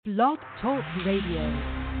Blog Talk Radio.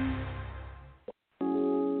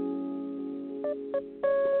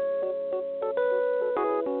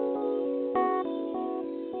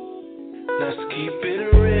 Let's keep it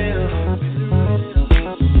real.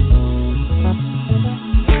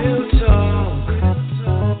 Real talk,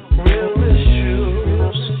 real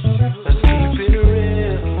issues. Let's keep it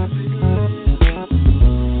real.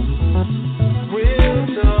 Real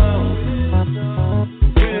talk,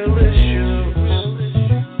 real issues.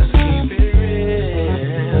 Let's keep it real.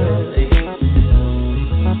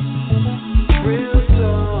 Real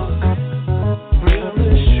talk, real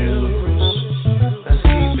issues. Let's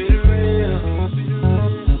keep it real.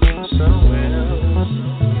 Somewhere.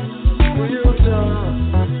 Real talk,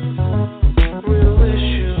 real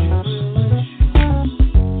issues.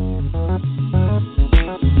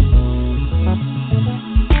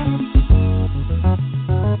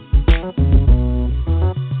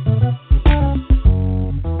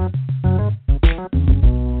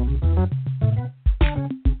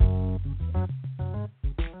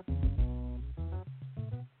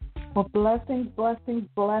 Well,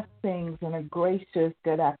 blessings, and a gracious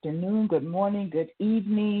good afternoon, good morning, good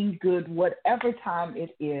evening, good whatever time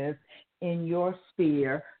it is in your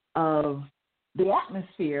sphere of the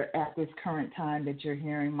atmosphere at this current time that you're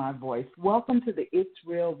hearing my voice. Welcome to the It's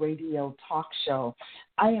Real Radio Talk Show.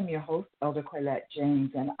 I am your host, Elder Quillette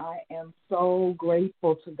James, and I am so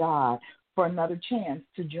grateful to God for another chance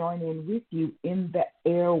to join in with you in the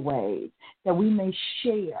airwaves, that we may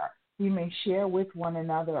share. We may share with one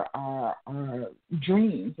another our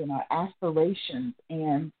dreams and our aspirations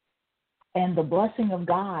and the blessing of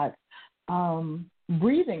God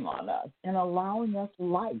breathing on us and allowing us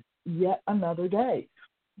life yet another day.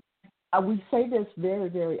 We say this very,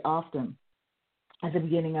 very often at the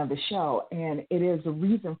beginning of the show, and it is a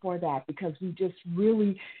reason for that because we just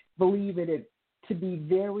really believe it to be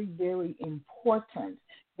very, very important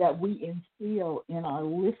that we instill in our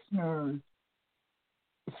listeners'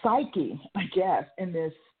 psyche, I guess, in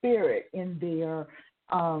their spirit, in their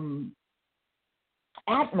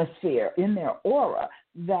atmosphere, in their aura,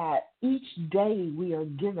 that each day we are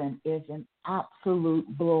given is an absolute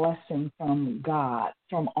blessing from God,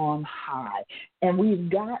 from on high. And we've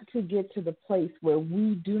got to get to the place where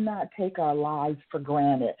we do not take our lives for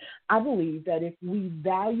granted. I believe that if we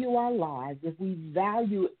value our lives, if we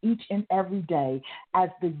value each and every day as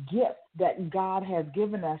the gift that God has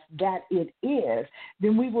given us, that it is,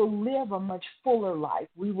 then we will live a much fuller life.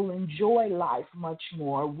 We will enjoy life much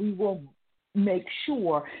more. We will make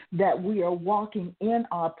sure that we are walking in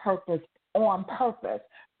our purpose on purpose,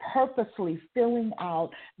 purposely filling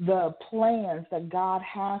out the plans that God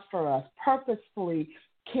has for us, purposefully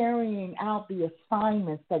carrying out the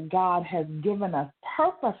assignments that God has given us,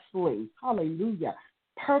 purposely, hallelujah,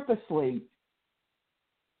 purposely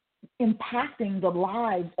impacting the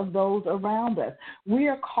lives of those around us. We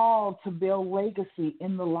are called to build legacy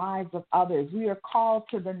in the lives of others. We are called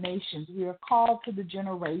to the nations. We are called to the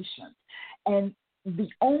generations. And the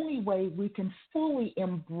only way we can fully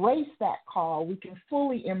embrace that call, we can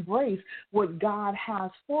fully embrace what God has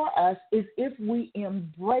for us, is if we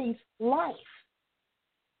embrace life.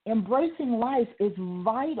 Embracing life is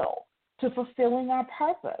vital to fulfilling our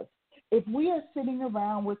purpose. If we are sitting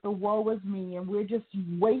around with the woe is me and we're just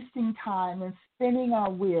wasting time and spinning our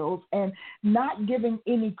wheels and not giving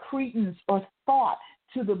any credence or thought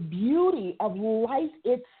to the beauty of life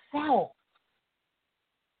itself,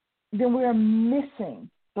 then we're missing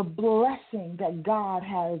the blessing that God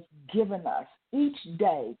has given us. Each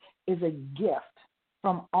day is a gift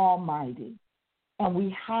from Almighty, and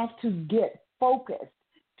we have to get focused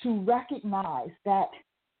to recognize that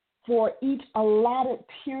for each allotted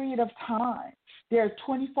period of time, there are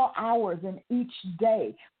 24 hours in each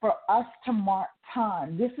day for us to mark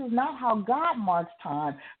time. This is not how God marks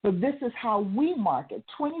time, but this is how we mark it,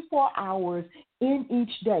 24 hours in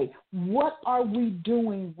each day. What are we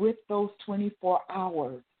doing with those 24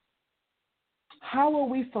 hours? How are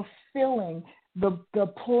we fulfilling the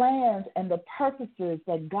plans and the purposes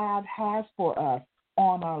that God has for us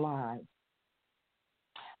on our lives?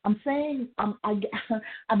 I'm saying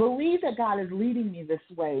I believe that God is leading me this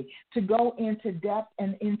way to go into depth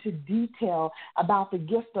and into detail about the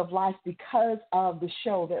gift of life because of the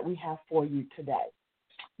show that we have for you today.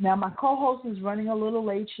 Now, my co-host is running a little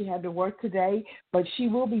late. She had to work today, but she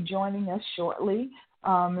will be joining us shortly,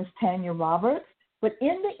 Ms. Tanya Roberts. But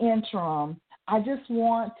in the interim, I just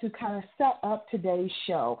want to kind of set up today's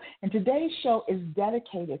show. And today's show is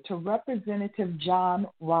dedicated to Representative John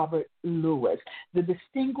Robert Lewis, the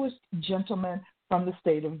distinguished gentleman from the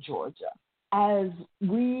state of Georgia. As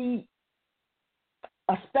we,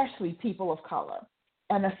 especially people of color,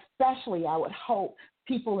 and especially, I would hope,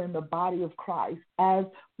 people in the body of Christ, as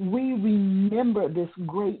we remember this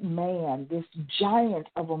great man, this giant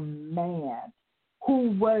of a man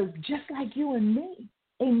who was just like you and me,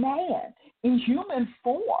 a man in human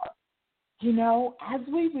form. You know, as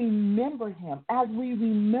we remember him, as we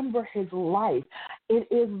remember his life, it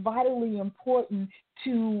is vitally important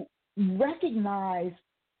to recognize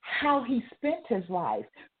how he spent his life.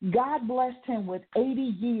 God blessed him with 80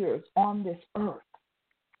 years on this earth.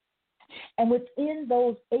 And within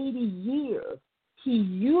those 80 years, he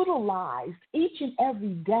utilized each and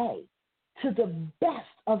every day to the best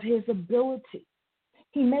of his ability.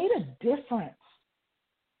 He made a difference.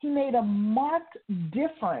 He made a marked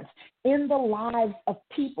difference in the lives of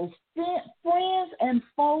people, friends and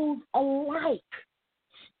foes alike.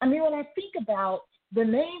 I mean, when I think about the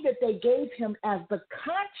name that they gave him as the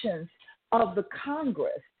conscience of the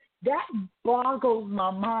Congress, that boggles my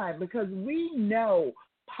mind, because we know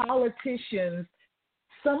politicians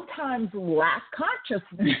sometimes lack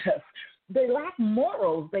consciousness. They lack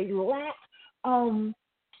morals. They lack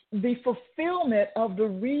the fulfillment of the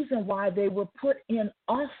reason why they were put in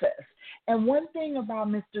office. And one thing about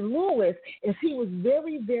Mr. Lewis is he was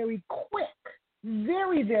very, very quick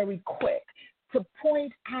to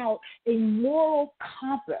point out a moral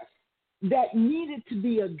compass that needed to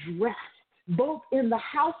be addressed, both in the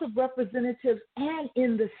House of Representatives and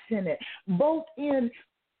in the Senate, both in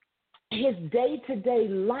his day-to-day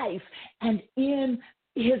life and in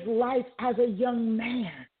his life as a young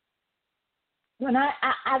man. When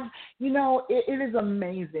it is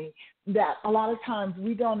amazing that a lot of times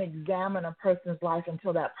we don't examine a person's life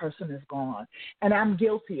until that person is gone. And I'm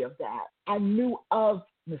guilty of that. I knew of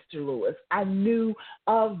Mr. Lewis. I knew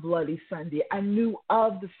of Bloody Sunday. I knew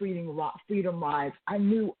of the Freedom Rides. I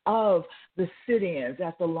knew of the sit-ins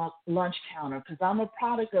at the lunch counter, because I'm a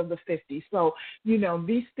product of the 50s. So,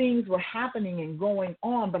 these things were happening and going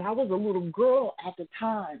on, but I was a little girl at the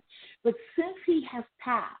time. But since he has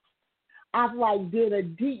passed, I've did a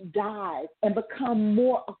deep dive and become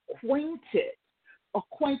more acquainted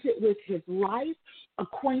with his life,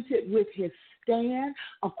 acquainted with his stand,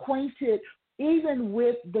 acquainted even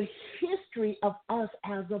with the history of us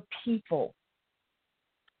as a people.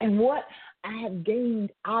 And what I have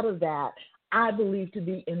gained out of that, I believe to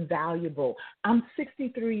be invaluable. I'm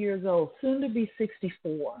 63 years old, soon to be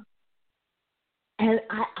 64. And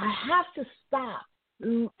I have to stop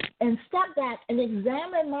and step back and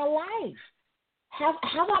examine my life. Have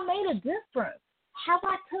I made a difference? Have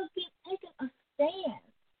I taken a stand?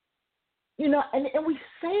 And we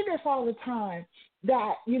say this all the time,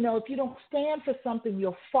 that, if you don't stand for something,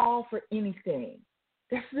 you'll fall for anything.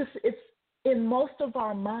 It's in most of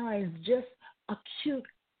our minds just a cute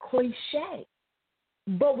cliche.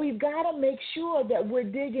 But we've got to make sure that we're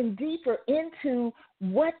digging deeper into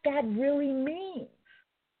what that really means.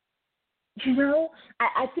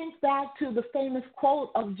 I think back to the famous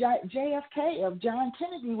quote of JFK, of John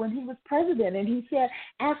Kennedy, when he was president, and he said,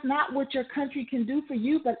 "Ask not what your country can do for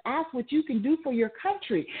you, but ask what you can do for your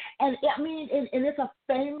country." And it's a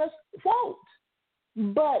famous quote.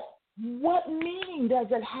 But what meaning does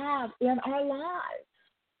it have in our lives?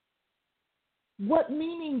 What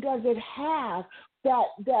meaning does it have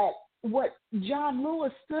that what John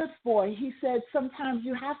Lewis stood for? He said sometimes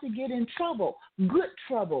you have to get in trouble, good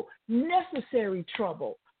trouble, necessary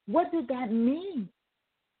trouble. What did that mean?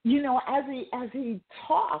 As he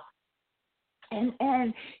talked,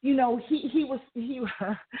 and he was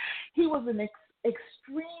an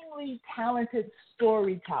extremely talented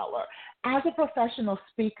storyteller. As a professional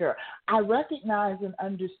speaker, I recognize and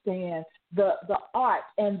understand the art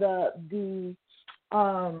and the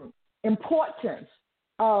importance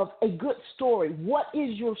of a good story. What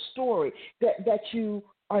is your story that you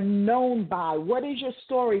are known by? What is your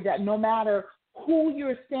story that no matter who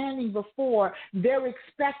you're standing before, they're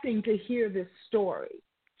expecting to hear this story?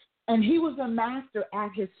 And he was a master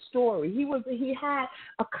at his story. He had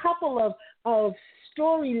a couple of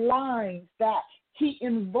story lines that he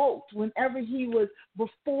invoked whenever he was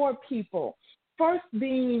before people. First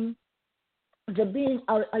being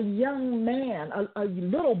a young man, a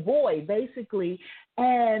little boy, basically,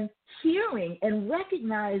 and hearing and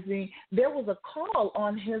recognizing there was a call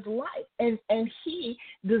on his life, and he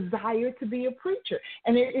desired to be a preacher.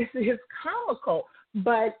 And it's comical,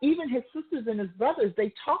 but even his sisters and his brothers,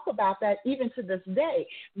 they talk about that even to this day,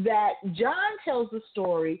 that John tells the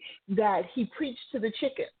story that he preached to the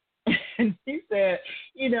chickens. And he said,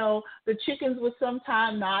 the chickens would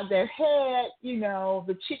sometimes nod their head,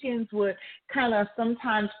 the chickens would kind of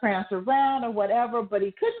sometimes prance around or whatever, but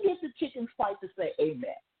he couldn't get the chickens quite to say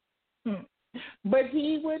amen. But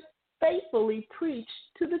he would faithfully preach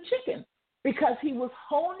to the chicken because he was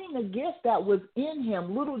honing a gift that was in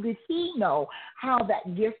him. Little did he know how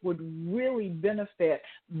that gift would really benefit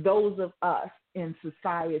those of us in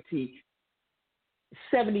society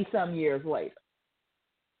 70-some years later.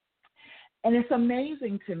 And it's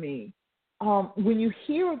amazing to me when you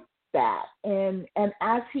hear that, and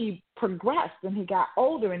as he progressed and he got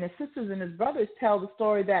older, and his sisters and his brothers tell the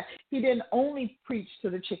story that he didn't only preach to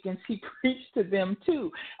the chickens, he preached to them too.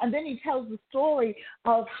 And then he tells the story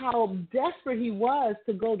of how desperate he was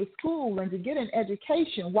to go to school and to get an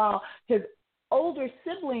education while his older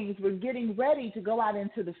siblings were getting ready to go out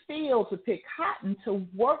into the field to pick cotton, to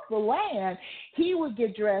work the land. He would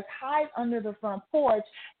get dressed, hide under the front porch,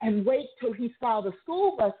 and wait till he saw the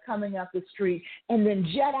school bus coming up the street, and then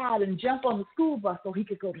jet out and jump on the school bus so he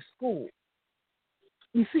could go to school.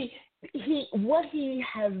 You see, what he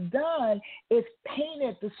has done is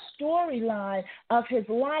painted the storyline of his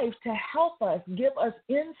life to help us, give us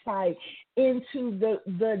insight into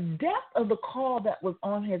the depth of the call that was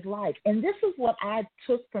on his life. And this is what I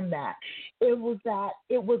took from that. It was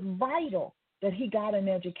vital that he got an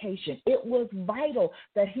education. It was vital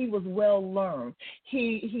that he was well learned.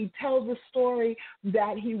 He tells a story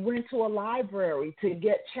that he went to a library to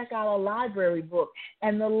check out a library book,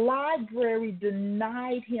 and the library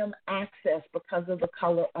denied him access because of the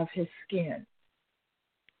color of his skin.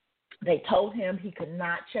 They told him he could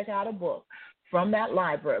not check out a book from that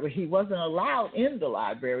library. He wasn't allowed in the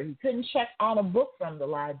library. He couldn't check out a book from the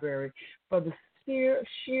library for the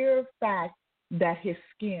sheer fact that his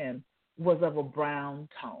skin was of a brown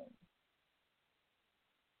tone.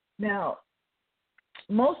 Now,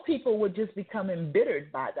 most people would just become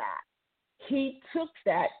embittered by that. He took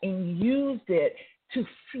that and used it to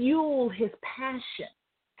fuel his passion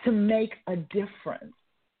to make a difference.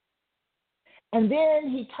 And then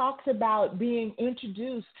he talks about being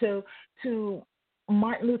introduced to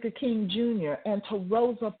Martin Luther King Jr. and to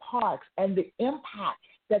Rosa Parks and the impact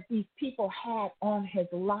that these people had on his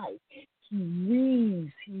life. He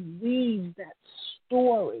weaves that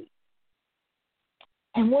story.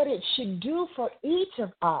 And what it should do for each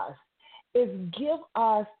of us is give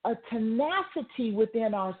us a tenacity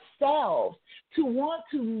within ourselves to want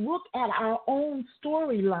to look at our own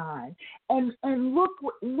storyline and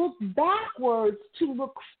look backwards to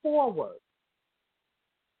look forward.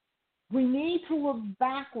 We need to look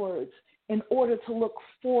backwards in order to look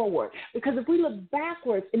forward. Because if we look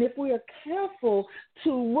backwards and if we are careful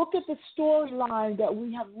to look at the storyline that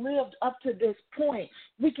we have lived up to this point,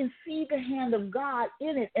 we can see the hand of God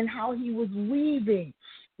in it and how he was weaving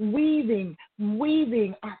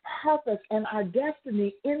our purpose and our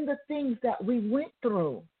destiny in the things that we went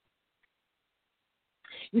through.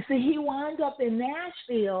 You see, he wound up in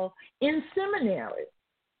Nashville in seminary.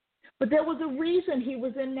 But there was a reason he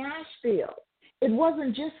was in Nashville. It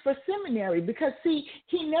wasn't just for seminary because, see,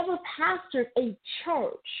 he never pastored a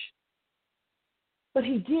church, but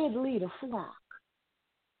he did lead a flock.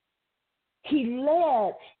 He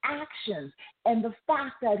led actions, and the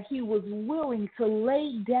fact that he was willing to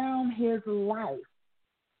lay down his life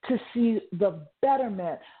to see the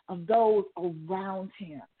betterment of those around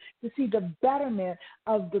him, to see the betterment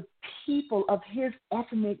of the people of his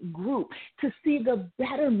ethnic group, to see the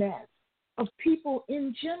betterment of people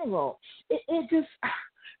in general. It just,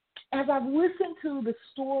 as I've listened to the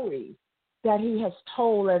stories that he has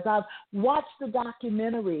told, as I've watched the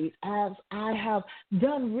documentaries, as I have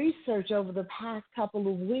done research over the past couple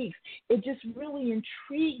of weeks, it just really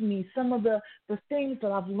intrigued me, some of the things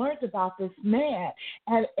that I've learned about this man.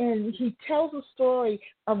 And he tells a story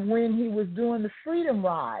of when he was doing the Freedom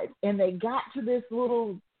Ride, and they got to this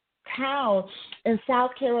little town in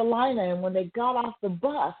South Carolina, and when they got off the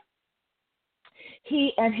bus,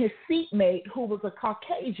 he and his seatmate, who was a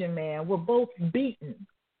Caucasian man, were both beaten.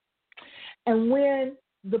 And when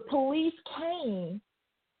the police came,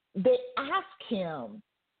 they asked him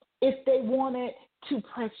if they wanted to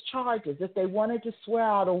press charges, if they wanted to swear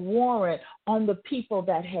out a warrant on the people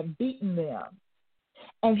that had beaten them.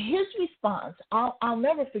 And his response, I'll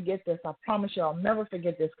never forget this. I promise you I'll never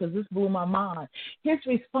forget this because this blew my mind. His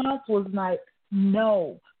response was like,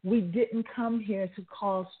 no, we didn't come here to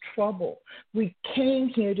cause trouble. We came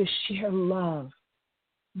here to share love,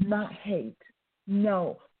 not hate.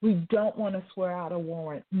 No, we don't want to swear out a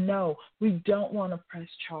warrant. No, we don't want to press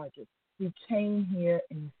charges. We came here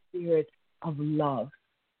in the spirit of love.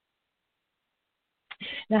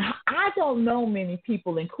 Now, I don't know many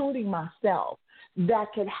people, including myself, that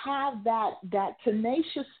could have that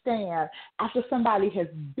tenacious stand after somebody has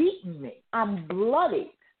beaten me. I'm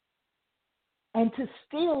bloody. And to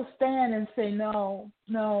still stand and say, no,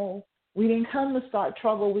 We didn't come to start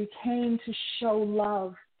trouble. We came to show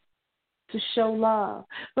love, to show love.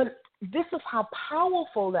 But this is how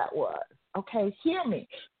powerful that was. Okay, hear me,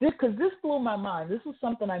 because this blew my mind. This is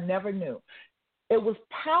something I never knew. It was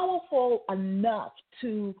powerful enough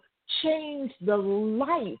to change the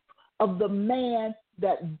life of the man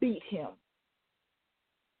that beat him.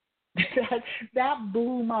 That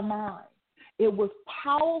blew my mind. It was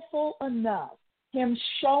powerful enough, him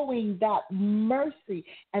showing that mercy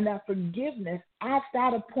and that forgiveness at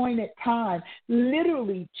that appointed time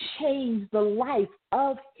literally changed the life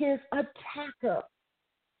of his attacker.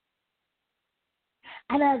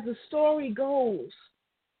 And as the story goes,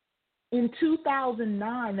 in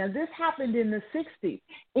 2009, now this happened in the 60s.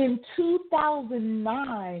 In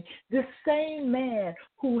 2009, the same man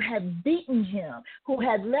who had beaten him, who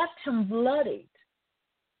had left him bloodied,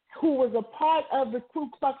 who was a part of the Ku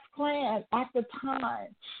Klux Klan at the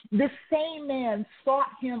time, the same man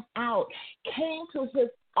sought him out, came to his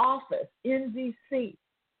office in D.C.,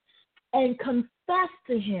 and confessed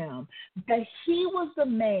to him that he was the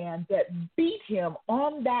man that beat him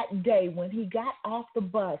on that day when he got off the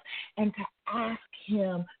bus, and to ask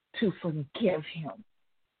him to forgive him.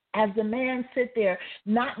 As the man sit there,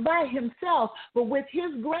 not by himself, but with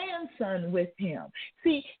his grandson with him.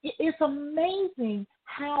 See, it's amazing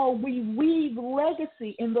how we weave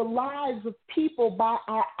legacy in the lives of people by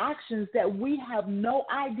our actions that we have no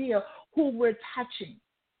idea who we're touching.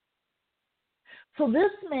 So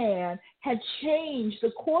this man had changed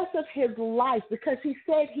the course of his life because he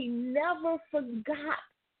said he never forgot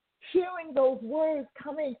hearing those words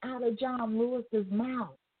coming out of John Lewis's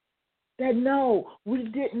mouth. That no, we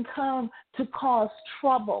didn't come to cause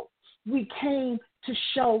trouble. We came to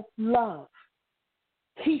show love.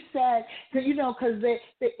 He said, because they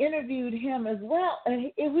interviewed him as well,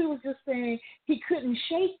 and he was just saying he couldn't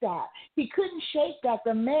shake that. He couldn't shake that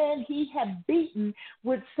the man he had beaten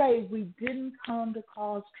would say, we didn't come to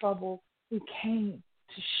cause trouble. We came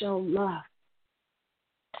to show love.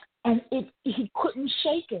 And he couldn't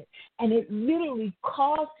shake it. And it literally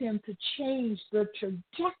caused him to change the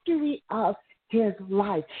trajectory of his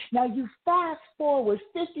life. Now, you fast forward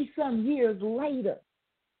 50-some years later,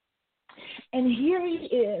 and here he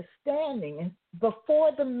is standing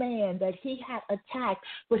before the man that he had attacked,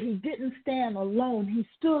 but he didn't stand alone. He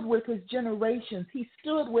stood with his generations. He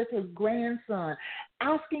stood with his grandson,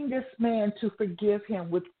 asking this man to forgive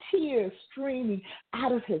him with tears streaming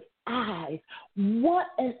out of his eyes. What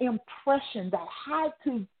an impression that had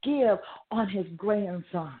to give on his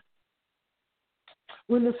grandson.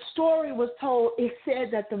 When the story was told, it said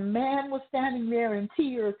that the man was standing there in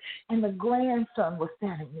tears and the grandson was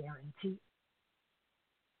standing there in tears.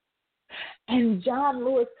 And John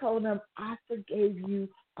Lewis told him, I forgave you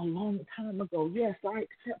a long time ago. Yes, I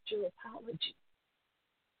accept your apology.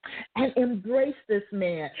 And embraced this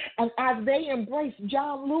man. And as they embraced,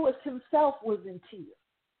 John Lewis himself was in tears.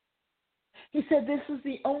 He said, this is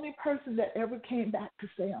the only person that ever came back to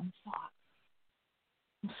say, I'm sorry.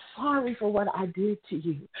 I'm sorry for what I did to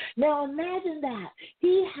you. Now imagine that.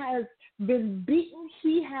 He has been beaten.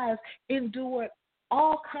 He has endured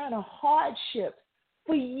all kind of hardships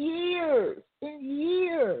for years and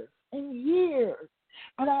years and years.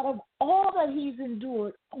 And out of all that he's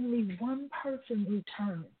endured, only one person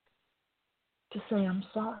returned to say, I'm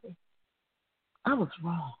sorry. I was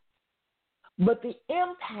wrong. But the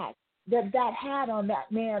impact that had on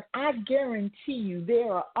that man, I guarantee you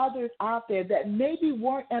there are others out there that maybe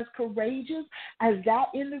weren't as courageous as that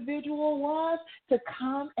individual was to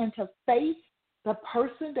come and to face the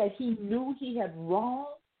person that he knew he had wronged.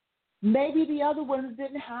 Maybe the other ones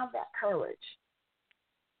didn't have that courage.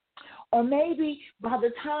 Or maybe by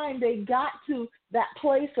the time they got to that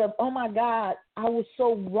place of, oh, my God, I was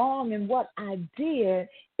so wrong in what I did,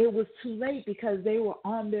 it was too late because they were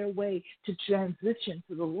on their way to transition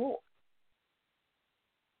to the Lord.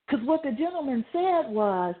 Because what the gentleman said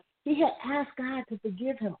was he had asked God to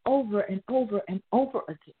forgive him over and over and over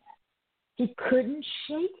again. He couldn't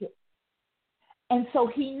shake it. And so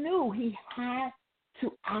he knew he had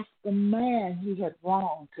to ask the man he had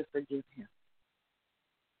wronged to forgive him.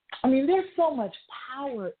 I mean, there's so much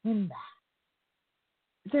power in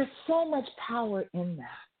that. There's so much power in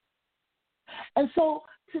that. And so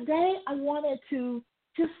today I wanted to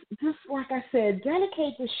just like I said,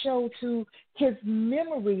 dedicate the show to his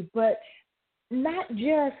memory, but not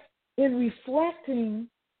just in reflecting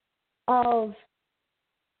of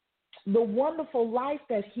the wonderful life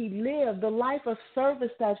that he lived, the life of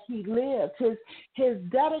service that he lived, his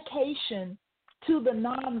dedication to the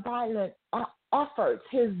nonviolent efforts,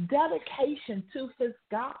 his dedication to his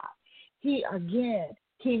God. He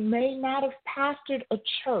He may not have pastored a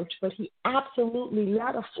church, but he absolutely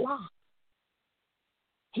led a flock.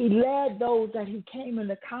 He led those that he came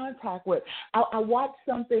into contact with. I watched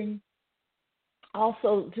something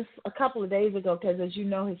also just a couple of days ago, because as you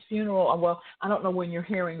know, his funeral, well, I don't know when you're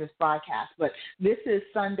hearing this broadcast, but this is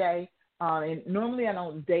Sunday. And normally I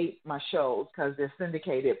don't date my shows because they're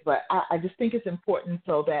syndicated, but I just think it's important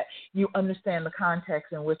so that you understand the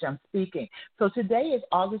context in which I'm speaking. So today is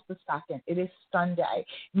August the 2nd. It is Sunday.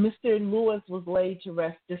 Mr. Lewis was laid to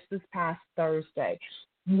rest just this past Thursday.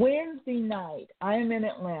 Wednesday night, I am in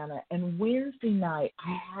Atlanta, and Wednesday night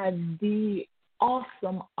I had the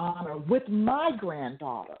awesome honor with my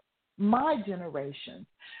granddaughter, my generation,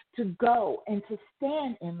 to go and to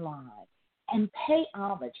stand in line and pay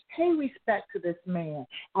homage, pay respect to this man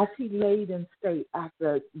as he laid in state at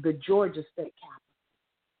the Georgia State Capitol.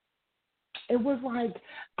 It was like,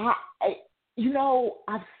 I've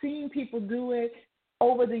seen people do it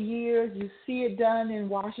over the years. You see it done in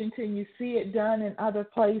Washington, you see it done in other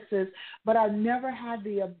places, but I've never had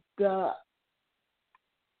the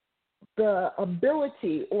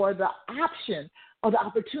ability or the option or the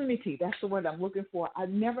opportunity, that's the word I'm looking for. I've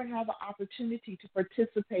never had the opportunity to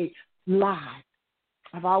participate live.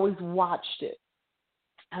 I've always watched it.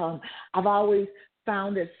 I've always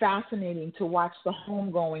found it fascinating to watch the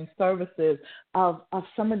homegoing services of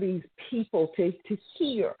some of these people, to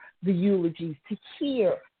hear the eulogies, to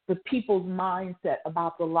hear the people's mindset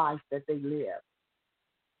about the life that they live.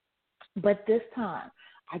 But this time,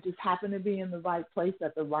 I just happened to be in the right place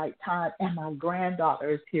at the right time, and my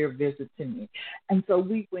granddaughter is here visiting me. And so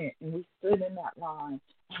we went and we stood in that line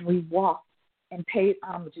and we walked and paid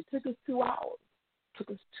homage. It took us 2 hours. It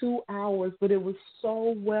took us 2 hours, but it was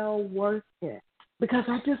so well worth it, because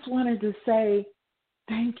I just wanted to say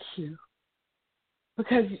thank you.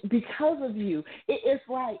 Because of you, it's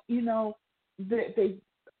like,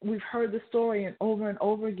 we've heard the story and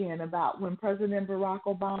over again about when President Barack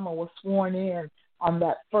Obama was sworn in on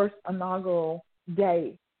that first inaugural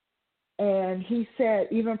day. And he said,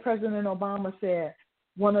 even President Obama said,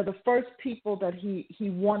 one of the first people that he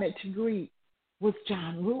wanted to greet was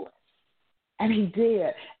John Lewis. And he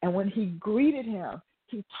did. And when he greeted him,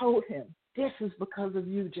 he told him, this is because of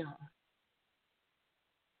you, John.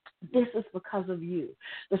 This is because of you.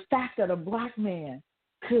 The fact that a black man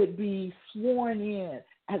could be sworn in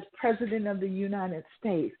as President of the United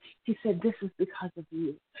States, he said, this is because of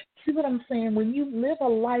you. See what I'm saying? When you live a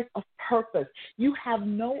life of purpose, you have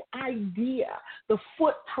no idea the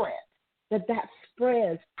footprint that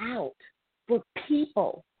spreads out for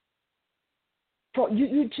people. For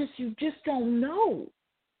you just don't know.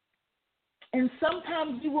 And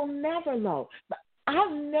sometimes you will never know. But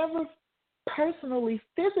I've never personally,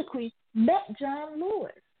 physically met John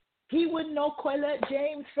Lewis. He wouldn't know Colette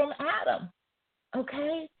James from Adam,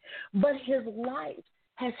 okay? But his life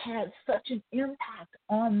has had such an impact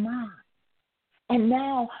on mine. And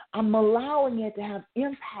now I'm allowing it to have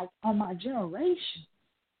impact on my generation.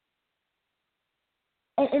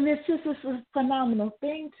 And it's just a phenomenal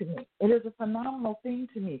thing to me. It is a phenomenal thing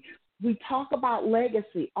to me. We talk about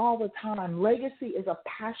legacy all the time. Legacy is a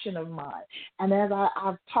passion of mine. And as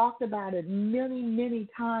I've talked about it many, many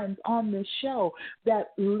times on this show,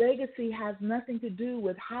 that legacy has nothing to do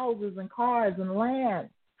with houses and cars and land.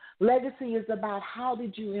 Legacy is about how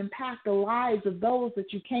did you impact the lives of those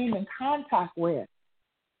that you came in contact with.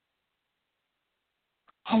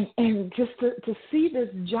 And just to see this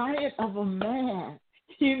giant of a man,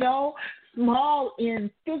 small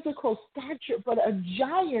in physical stature, but a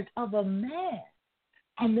giant of a man,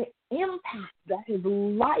 and the impact that his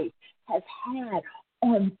life has had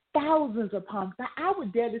on thousands upon thousands, I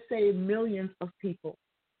would dare to say millions of people,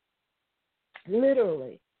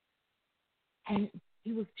 literally. And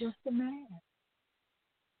he was just a man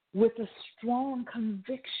with a strong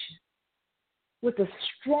conviction, with a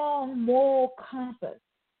strong moral compass,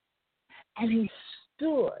 and he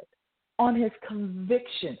stood on his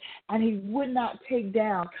conviction, and he would not take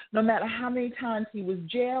down, no matter how many times he was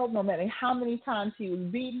jailed, no matter how many times he was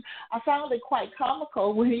beaten. I found it quite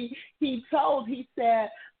comical when he said,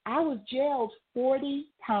 I was jailed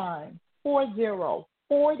 40 times,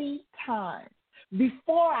 40 times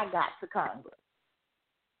before I got to Congress.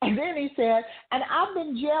 And then he said, and I've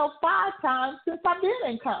been jailed 5 times since I've been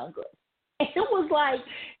in Congress. It was like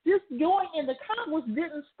just going into Congress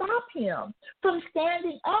didn't stop him from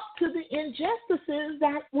standing up to the injustices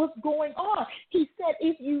that was going on. He said,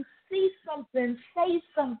 if you see something, say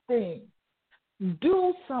something,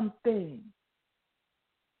 do something.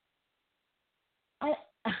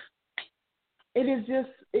 It is just,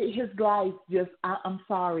 his life just, I'm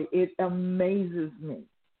sorry, it amazes me.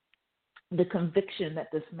 the conviction that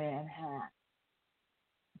this man had,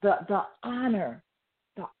 the honor,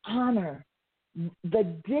 the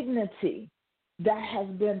dignity that has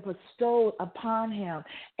been bestowed upon him,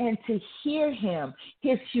 and to hear him,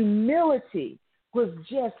 his humility was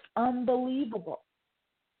just unbelievable.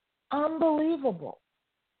 Unbelievable.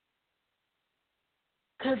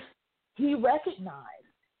 Because he recognized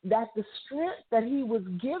that the strength that he was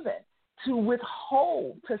given to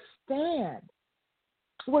withhold, to stand,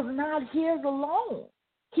 was not his alone.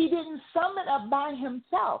 He didn't sum it up by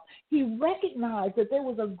himself. He recognized that there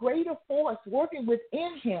was a greater force working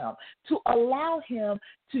within him to allow him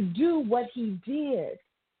to do what he did.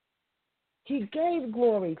 He gave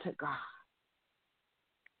glory to God.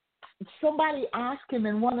 Somebody asked him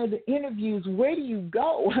in one of the interviews, where do you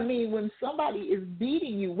go? I mean, when somebody is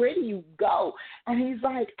beating you, where do you go? And he's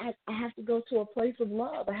like, I have to go to a place of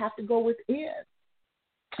love. I have to go within.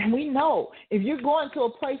 And we know if you're going to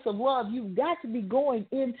a place of love, you've got to be going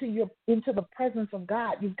into the presence of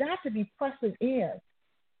God. You've got to be pressing in.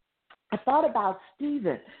 I thought about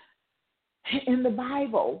Stephen in the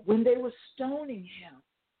Bible when they were stoning him.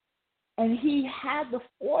 And he had the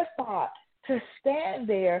forethought to stand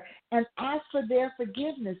there and ask for their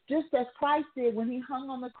forgiveness, just as Christ did when he hung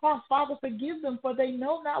on the cross. Father, forgive them, for they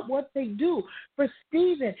know not what they do. For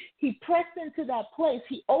Stephen, he pressed into that place.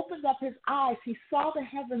 He opened up his eyes. He saw the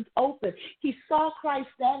heavens open. He saw Christ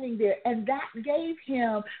standing there, and that gave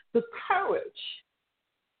him the courage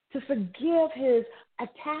to forgive his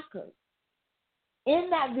attackers. In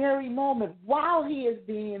that very moment, while he is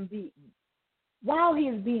being beaten, while he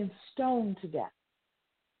is being stoned to death.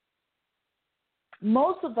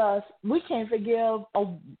 Most of us, we can't forgive a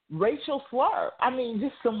racial slur. I mean,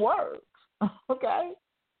 just some words, okay?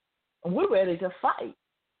 And we're ready to fight.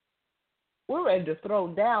 We're ready to throw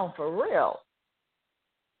down for real.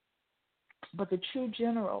 But the true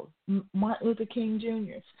general, Martin Luther King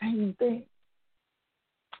Jr., same thing.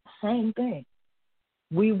 Same thing.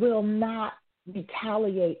 We will not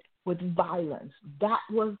retaliate with violence. That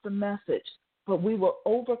was the message. But we will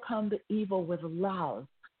overcome the evil with love.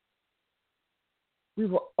 We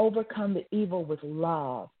will overcome the evil with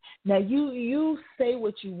love. Now, you say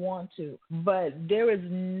what you want to, but there is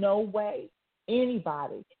no way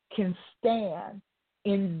anybody can stand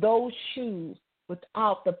in those shoes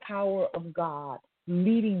without the power of God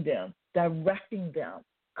leading them, directing them,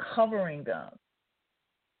 covering them.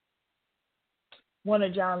 One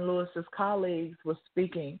of John Lewis's colleagues was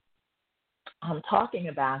speaking, talking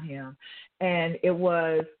about him, and it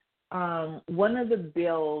was one of the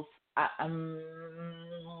bills. I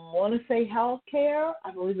want to say health care.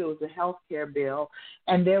 I believe it was a health care bill.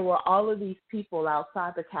 And there were all of these people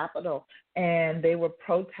outside the Capitol, and they were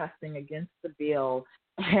protesting against the bill.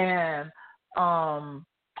 And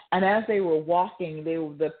as they were walking,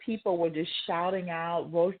 the people were just shouting out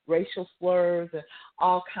racial slurs and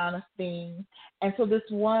all kind of things. And so this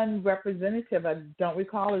one representative, I don't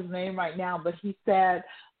recall his name right now, but he said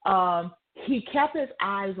he kept his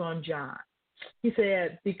eyes on John. He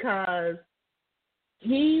said because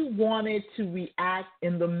he wanted to react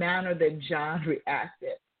in the manner that John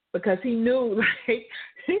reacted, because he knew like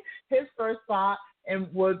his first thought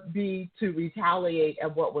would be to retaliate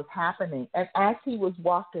at what was happening. And as he was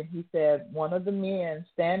walking, he said one of the men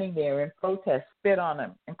standing there in protest spit on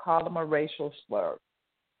him and called him a racial slur.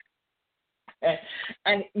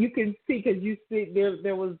 And you can see, because you see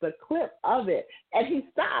there was the clip of it, and he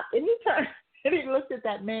stopped and he turned. And he looked at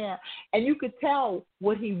that man, and you could tell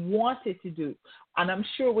what he wanted to do, and I'm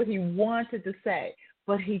sure what he wanted to say.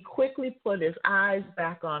 But he quickly put his eyes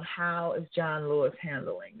back on how is John Lewis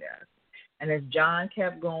handling this. And as John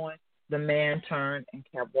kept going, the man turned and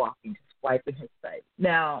kept walking, just wiping his face.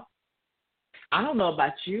 Now, I don't know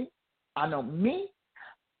about you. I know me.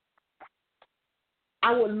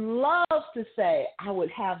 I would love to say I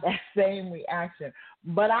would have that same reaction,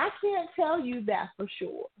 but I can't tell you that for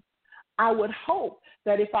sure. I would hope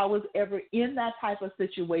that if I was ever in that type of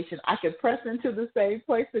situation, I could press into the same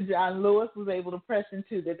place that John Lewis was able to press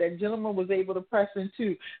into, that gentleman was able to press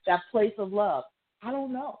into, that place of love. I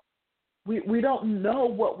don't know. We don't know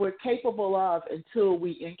what we're capable of until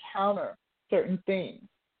we encounter certain things.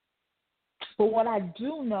 But what I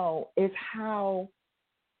do know is how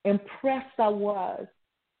impressed I was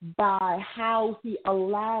by how he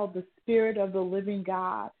allowed the Spirit of the living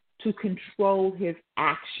God to control his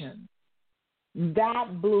actions.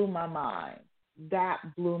 That blew my mind. That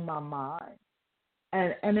blew my mind.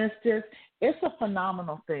 And it's a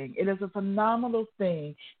phenomenal thing. It is a phenomenal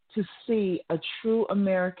thing to see a true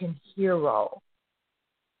American hero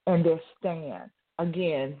and their stand.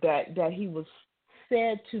 Again, that he was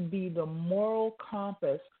said to be the moral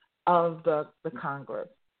compass of the Congress.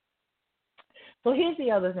 So here's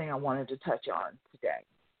the other thing I wanted to touch on today.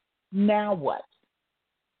 Now what?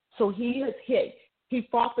 So he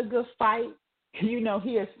fought the good fight. He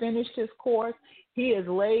has finished his course. He is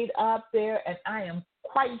laid up there, and I am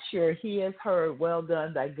quite sure he has heard, well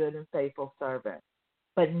done, thy good and faithful servant.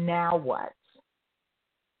 But now what?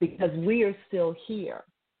 Because we are still here.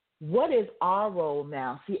 What is our role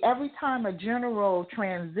now? See, every time a general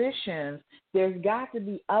transitions, there's got to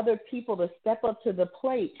be other people to step up to the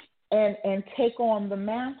plate and take on the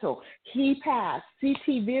mantle. He passed.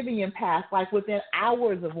 C.T. Vivian passed like within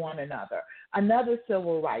hours of one another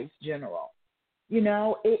civil rights general.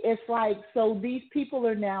 It's like, so these people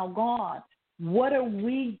are now gone. What are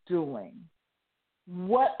we doing?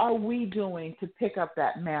 What are we doing to pick up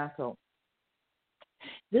that mantle?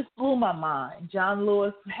 This blew my mind. John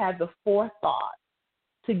Lewis had the forethought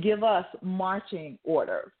to give us marching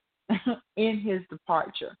orders in his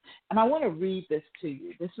departure. And I want to read this to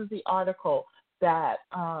you. This is the article that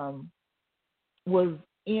was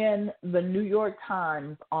in the New York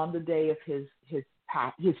Times on the day of his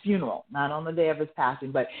funeral, not on the day of his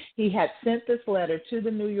passing, but he had sent this letter to the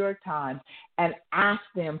New York Times and asked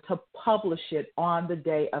them to publish it on the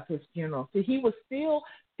day of his funeral. So he was still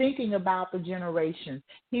thinking about the generations.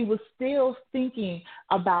 He was still thinking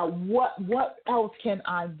about what else can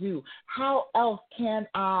I do? How else can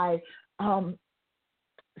I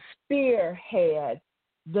spearhead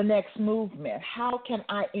the next movement? How can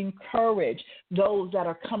I encourage those that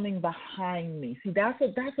are coming behind me? See, that's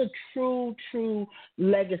a true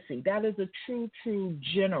legacy. That is a true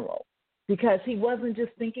general, because he wasn't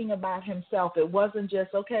just thinking about himself. It wasn't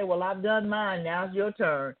just, okay, well, I've done mine, now it's your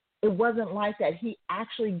turn. It wasn't like that. He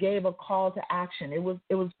actually gave a call to action. It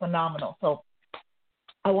was phenomenal. So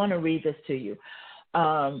I want to read this to you.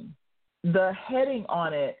 The heading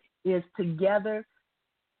on it is "Together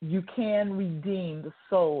You Can Redeem the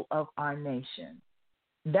Soul of Our Nation."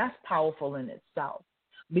 That's powerful in itself,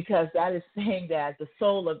 because that is saying that the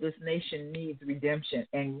soul of this nation needs redemption,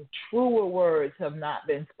 and truer words have not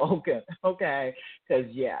been spoken, okay? Because,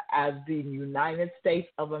 as the United States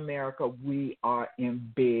of America, we are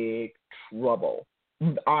in big trouble.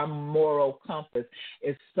 Our moral compass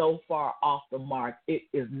is so far off the mark, it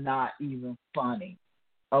is not even funny,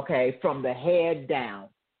 okay? From the head down,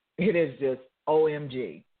 it is just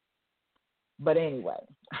OMG. But anyway,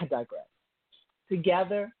 I digress.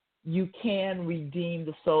 Together, you can redeem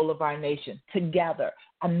the soul of our nation. Together,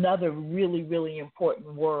 another really, really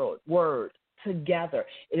important word. Together.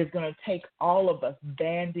 It is going to take all of us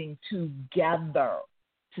banding together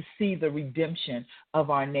to see the redemption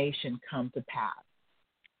of our nation come to pass.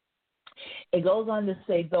 It goes on to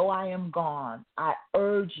say, though I am gone, I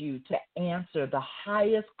urge you to answer the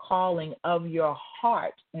highest calling of your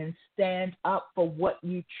heart and stand up for what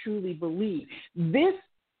you truly believe. This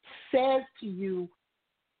says to you,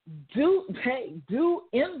 do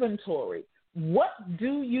inventory. What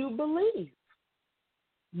do you believe?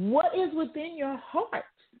 What is within your heart?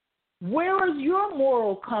 Where is your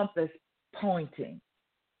moral compass pointing?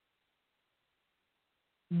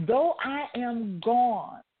 Though I am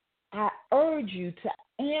gone, I urge you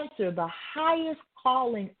to answer the highest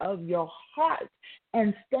calling of your heart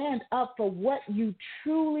and stand up for what you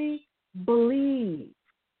truly believe.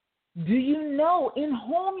 Do you know in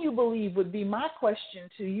whom you believe would be my question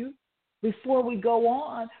to you before we go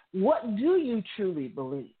on. What do you truly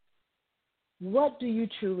believe? What do you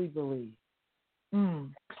truly believe?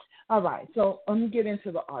 All right, so let me get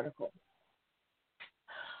into the article.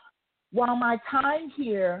 While my time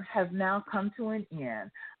here has now come to an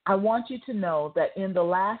end, I want you to know that in the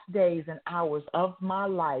last days and hours of my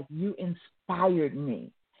life, you inspired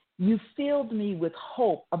me. You filled me with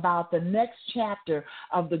hope about the next chapter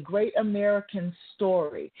of the great American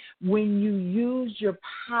story when you used your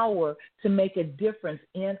power to make a difference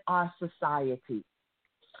in our society.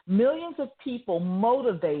 Millions of people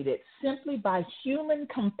motivated simply by human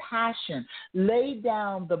compassion laid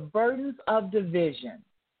down the burdens of division.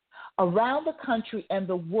 Around the country and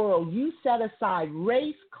the world, you set aside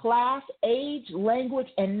race, class, age, language,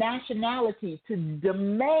 and nationality to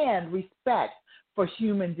demand respect for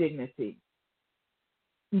human dignity.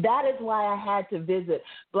 That is why I had to visit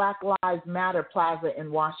Black Lives Matter Plaza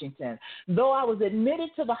in Washington. Though I was admitted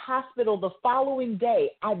to the hospital the following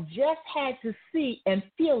day, I just had to see and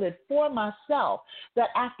feel it for myself that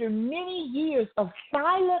after many years of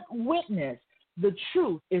silent witness, the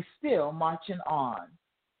truth is still marching on.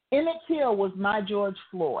 Emmett Till was my George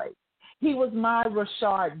Floyd. He was my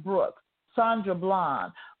Rashard Brooks, Sandra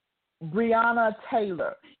Bland, Breonna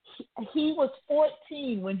Taylor. He was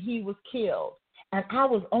 14 when he was killed. and I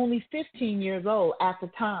was only 15 years old at the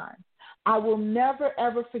time. I will never,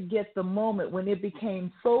 ever forget the moment when it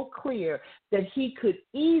became so clear that he could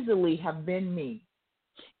easily have been me.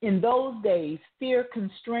 In those days, fear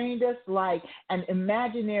constrained us like an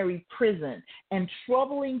imaginary prison, and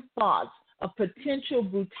troubling thoughts of potential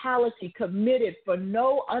brutality committed for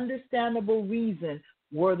no understandable reason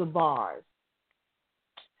were the bars.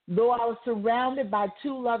 Though I was surrounded by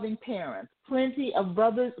two loving parents, plenty of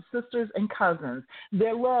brothers, sisters, and cousins,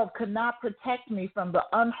 their love could not protect me from the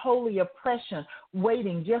unholy oppression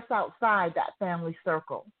waiting just outside that family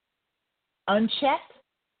circle. Unchecked,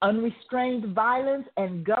 unrestrained violence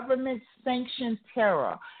and government-sanctioned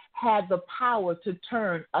terror had the power to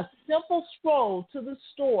turn a simple stroll to the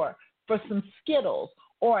store for some Skittles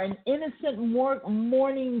or an innocent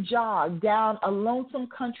morning jog down a lonesome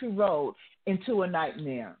country road into a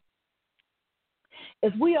nightmare.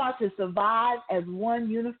 If we are to survive as one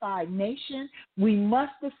unified nation, we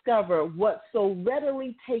must discover what so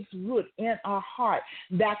readily takes root in our heart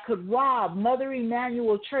that could rob Mother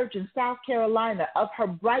Emanuel Church in South Carolina of her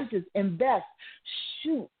brightest and best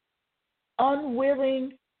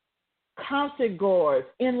unwilling concert goers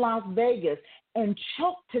in Las Vegas and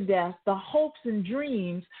choke to death the hopes and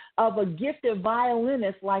dreams of a gifted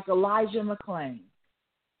violinist like Elijah McClain.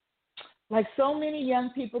 Like so many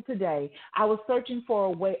young people today, I was searching for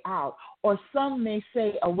a way out, or some may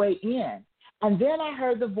say a way in. And then I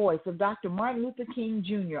heard the voice of Dr. Martin Luther King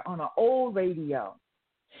Jr. on an old radio.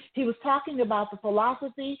 He was talking about the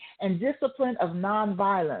philosophy and discipline of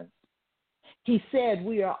nonviolence. He said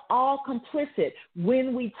we are all complicit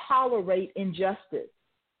when we tolerate injustice.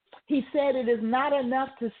 He said it is not enough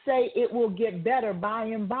to say it will get better by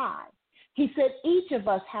and by. He said each of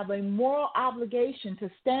us have a moral obligation to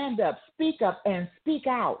stand up, and speak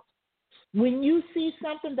out. When you see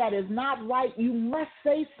something that is not right, you must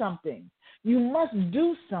say something. You must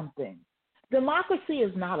do something. Democracy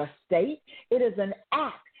is not a state. It is an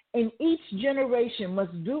act, and each generation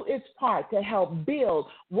must do its part to help build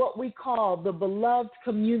what we call the beloved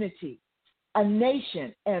community, a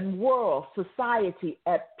nation and world society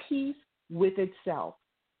at peace with itself.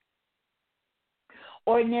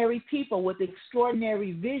 Ordinary people with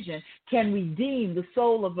extraordinary vision can redeem the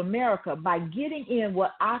soul of America by getting in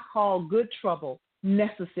what I call good trouble,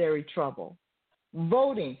 necessary trouble.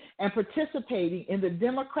 Voting and participating in the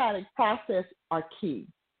democratic process are key.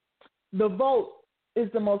 The vote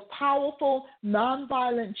is the most powerful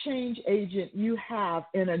nonviolent change agent you have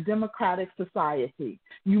in a democratic society.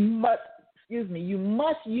 You must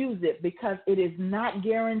use it because it is not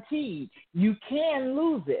guaranteed. You can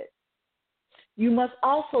lose it. You must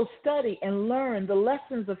also study and learn the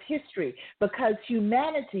lessons of history because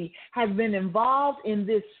humanity has been involved in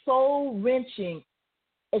this soul-wrenching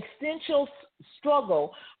existential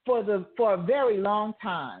struggle for a very long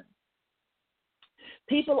time.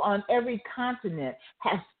 People on every continent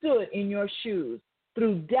have stood in your shoes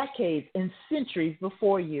through decades and centuries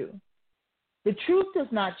before you. The truth does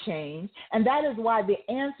not change, and that is why the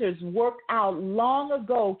answers worked out long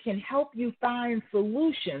ago can help you find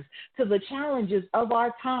solutions to the challenges of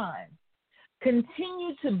our time.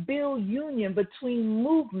 Continue to build union between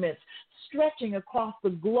movements stretching across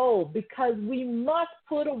the globe because we must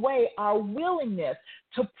put away our willingness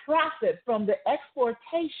to profit from the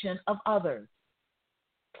exploitation of others.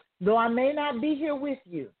 Though I may not be here with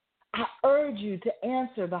you, I urge you to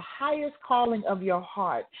answer the highest calling of your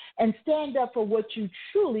heart and stand up for what you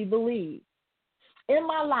truly believe. In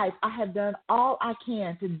my life, I have done all I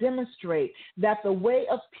can to demonstrate that the way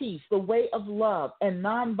of peace, the way of love, and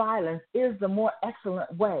nonviolence is the more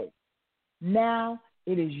excellent way. Now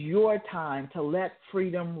it is your time to let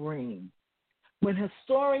freedom ring. When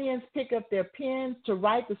historians pick up their pens to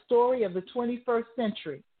write the story of the 21st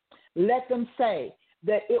century, let them say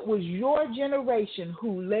that it was your generation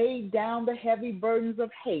who laid down the heavy burdens of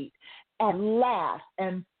hate at last,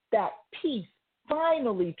 and that peace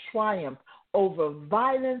finally triumphed over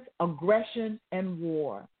violence, aggression, and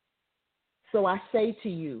war. So I say to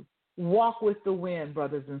you, walk with the wind,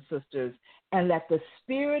 brothers and sisters, and let the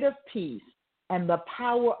spirit of peace and the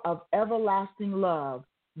power of everlasting love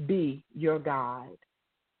be your guide.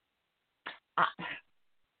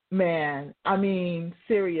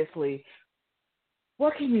 Seriously,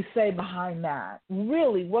 what can you say behind that?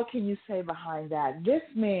 Really, what can you say behind that? This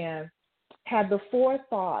man had the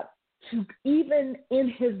forethought to, even in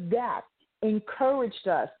his death, encouraged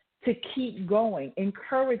us to keep going,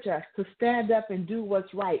 encourage us to stand up and do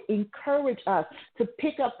what's right, encourage us to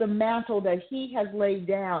pick up the mantle that he has laid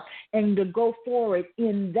down and to go forward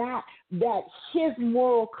in that his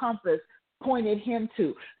moral compass pointed him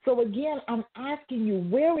to. So again, I'm asking you,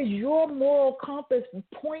 where is your moral compass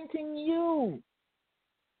pointing you?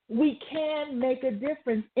 We can make a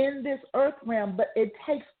difference in this earth realm, but it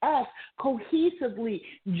takes us cohesively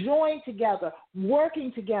joined together,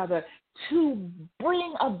 working together to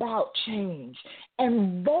bring about change.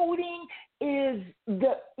 And voting is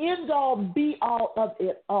the end-all, be-all of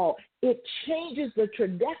it all. It changes the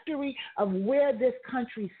trajectory of where this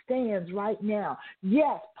country stands right now.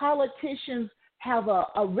 Yes, politicians have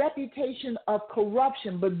a reputation of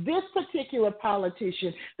corruption, but this particular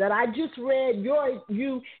politician that I just read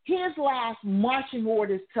his last marching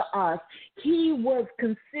orders to us, he was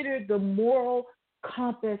considered the moral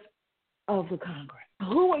compass of the Congress.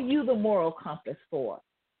 Who are you the moral compass for?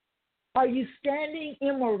 Are you standing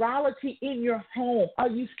immorality in your home? Are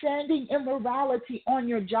you standing immorality on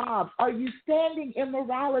your jobs? Are you standing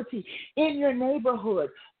immorality in your neighborhood?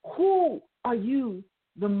 Who are you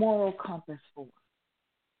the moral compass for?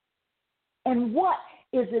 And what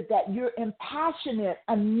is it that you're impassionate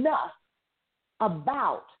enough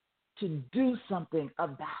about to do something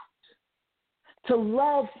about? To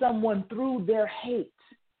love someone through their hate,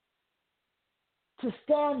 to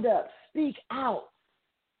stand up, speak out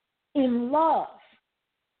in love,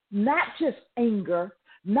 not just anger,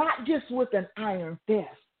 not just with an iron fist.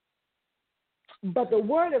 But the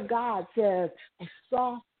Word of God says a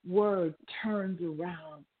soft word turns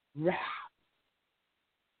around wrath.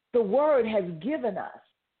 The Word has given us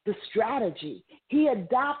the strategy. He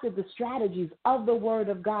adopted the strategies of the Word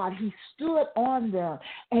of God. He stood on them.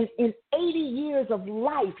 And in 80 years of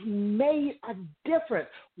life, he made a difference.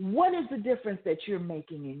 What is the difference that you're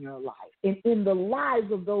making in your life, in the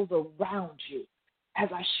lives of those around you? As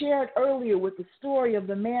I shared earlier with the story of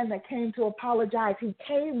the man that came to apologize, he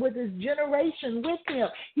came with his generation with him.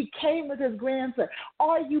 He came with his grandson.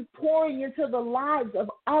 Are you pouring into the lives of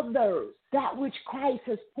others that which Christ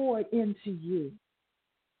has poured into you?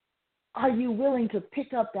 Are you willing to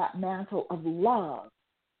pick up that mantle of love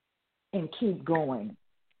and keep going?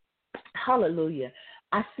 Hallelujah.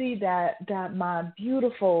 I see that my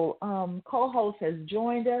beautiful co-host has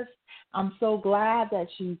joined us. I'm so glad that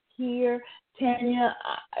she's here. Tanya,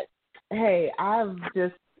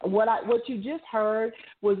 what you just heard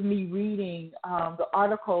was me reading the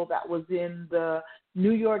article that was in the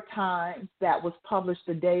New York Times that was published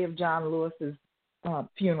the day of John Lewis's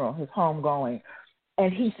funeral, his homegoing.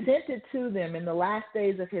 And he sent it to them in the last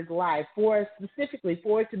days of his life, specifically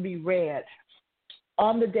for it to be read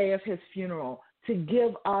on the day of his funeral, to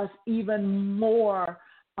give us even more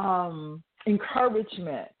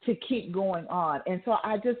encouragement to keep going on. And so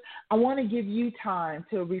I want to give you time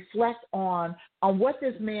to reflect on what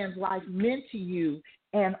this man's life meant to you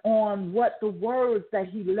and on what the words that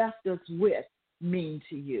he left us with mean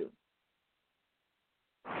to you.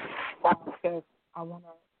 Well, I want to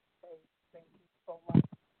say thank you so much,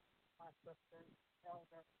 my sister,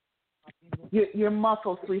 Elder. You're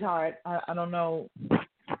muffled, sweetheart. I don't know.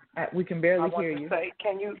 We can barely hear you.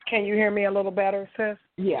 Can you hear me a little better, sis?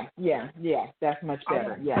 Yeah. That's much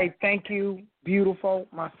better. Yeah. Say thank you, beautiful,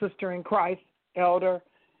 my sister in Christ, Elder,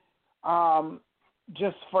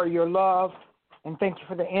 just for your love, and thank you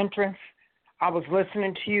for the entrance. I was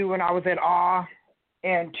listening to you and I was at awe,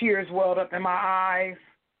 and tears welled up in my eyes,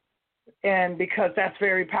 and because that's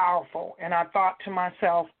very powerful. And I thought to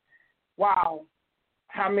myself, wow,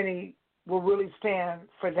 how many will really stand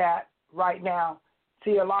for that right now?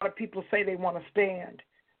 See, a lot of people say they want to stand,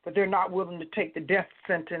 but they're not willing to take the death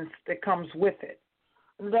sentence that comes with it.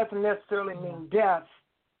 It doesn't necessarily mean death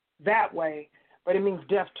that way, but it means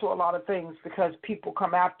death to a lot of things, because people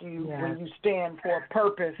come after you when you stand for a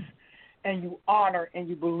purpose and you honor and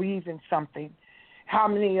you believe in something. How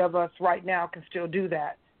many of us right now can still do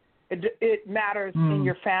that? It matters in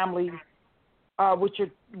your family,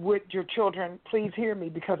 with your children. Please hear me,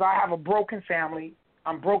 because I have a broken family.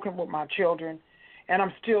 I'm broken with my children. And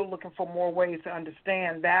I'm still looking for more ways to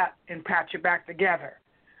understand that and patch it back together.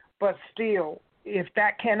 But still, if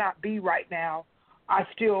that cannot be right now, I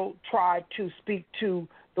still try to speak to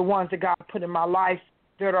the ones that God put in my life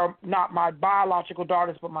that are not my biological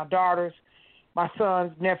daughters, but my daughters, my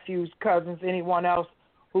sons, nephews, cousins, anyone else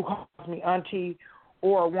who calls me auntie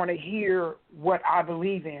or want to hear what I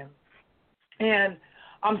believe in. And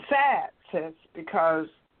I'm sad, sis, because,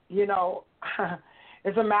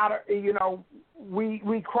 it's a matter,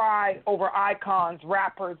 we cry over icons,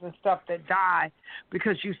 rappers and stuff that die,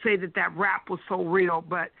 because you say that rap was so real,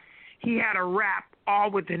 but he had a rap all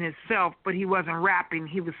within himself, but he wasn't rapping,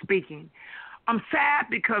 he was speaking. I'm sad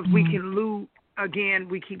because we can loot, again,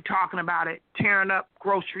 we keep talking about it, tearing up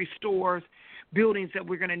grocery stores, buildings that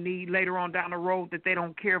we're going to need later on down the road that they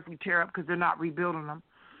don't care if we tear up because they're not rebuilding them.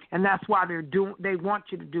 And that's why they want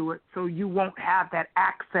you to do it, so you won't have that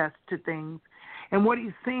access to things. And what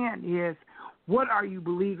he's saying is, what are you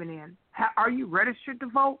believing in? Are you registered to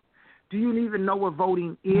vote? Do you even know what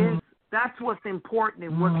voting is? That's what's important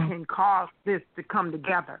and what can cause this to come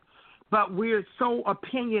together. But we're so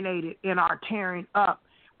opinionated in our tearing up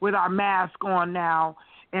with our mask on now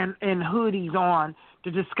and hoodies on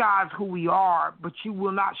to disguise who we are, but you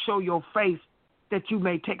will not show your face that you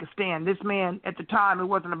may take a stand. This man, at the time, it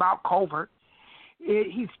wasn't about covert.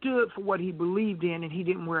 He stood for what he believed in, and he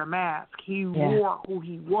didn't wear a mask. He wore who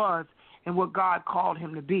he was and what God called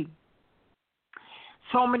him to be.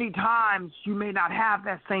 So many times you may not have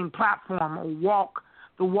that same platform or walk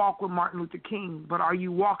the walk with Martin Luther King, but are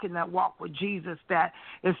you walking that walk with Jesus that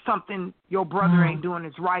if something your brother ain't doing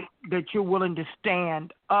is right, that you're willing to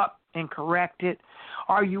stand up and correct it?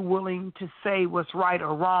 Are you willing to say what's right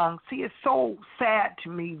or wrong? See, it's so sad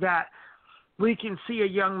to me that we can see a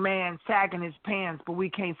young man sagging his pants, but we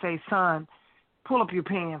can't say, son, pull up your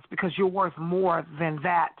pants because you're worth more than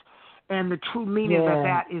that. And the true meaning of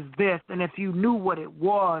that is this. And if you knew what it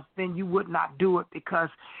was, then you would not do it because,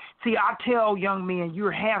 see, I tell young men,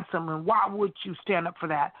 you're handsome, and why would you stand up for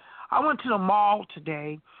that? I went to the mall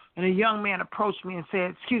today, and a young man approached me and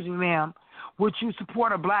said, excuse me, ma'am, would you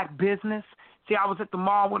support a black business? See, I was at the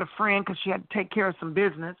mall with a friend because she had to take care of some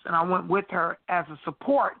business, and I went with her as a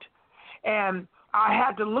support. And I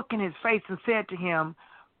had to look in his face and said to him,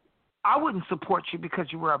 I wouldn't support you because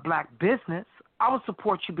you were a black business. I would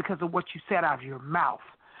support you because of what you said out of your mouth.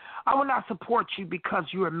 I would not support you because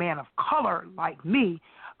you're a man of color like me.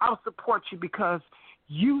 I would support you because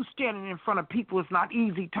you standing in front of people is not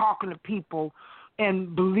easy, talking to people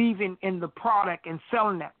and believing in the product and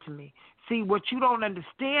selling that to me. See, what you don't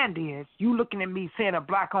understand is you looking at me saying a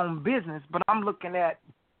black-owned business, but I'm looking at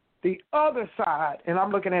the other side, and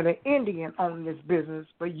I'm looking at an Indian owning this business,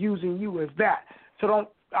 but using you as that. So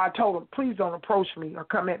I told him, please don't approach me or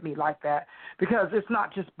come at me like that because it's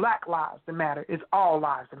not just black lives that matter. It's all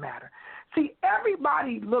lives that matter. See,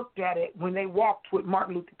 everybody looked at it when they walked with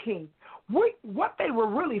Martin Luther King. What they were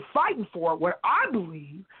really fighting for, what I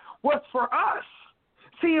believe, was for us.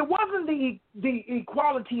 See, it wasn't the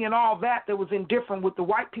equality and all that was indifferent with the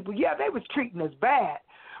white people. Yeah, they was treating us bad.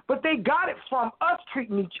 But they got it from us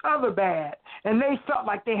treating each other bad, and they felt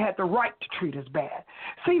like they had the right to treat us bad.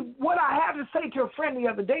 See, what I had to say to a friend the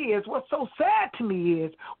other day is what's so sad to me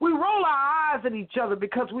is we roll our eyes at each other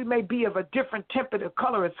because we may be of a different temperament of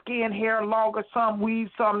color of skin, hair, longer, some weave,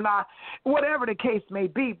 some not, whatever the case may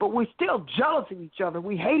be, but we're still jealous of each other.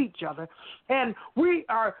 We hate each other, and we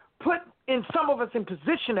are put in some of us in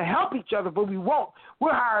position to help each other, but we won't.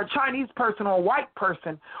 We'll hire a Chinese person or a white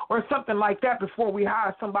person or something like that before we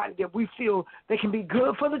hire somebody that we feel they can be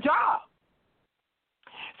good for the job.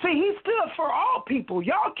 See, he stood for all people.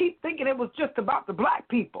 Y'all keep thinking it was just about the black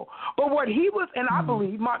people. But what he was, and I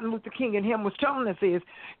believe Martin Luther King and him was telling us is,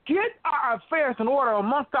 get our affairs in order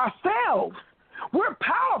amongst ourselves. We're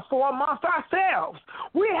powerful amongst ourselves.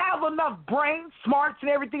 We have enough brain smarts and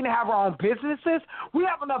everything to have our own businesses. We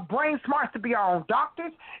have enough brain smarts to be our own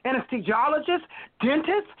doctors, anesthesiologists,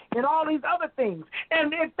 dentists, and all these other things.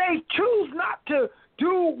 And if they choose not to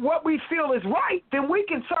do what we feel is right, then we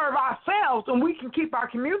can serve ourselves and we can keep our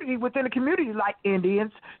community within a community like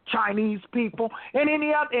Indians, Chinese people, and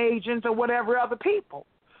any other Asians or whatever other people.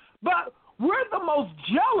 But we're the most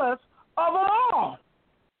jealous of them all.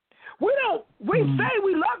 We say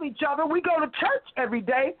we love each other. We go to church every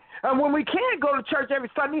day. And when we can't go to church every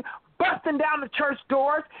Sunday, busting down the church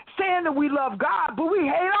doors, saying that we love God, but we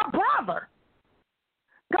hate our brother.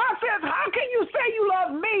 God says, how can you say you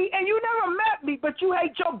love me and you never met me, but you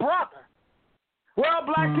hate your brother? Well,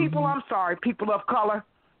 black people, I'm sorry, people of color.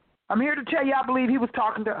 I'm here to tell you I believe he was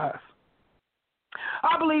talking to us.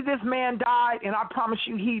 I believe this man died, and I promise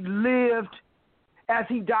you he lived as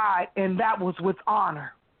he died, and that was with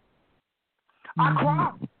honor. I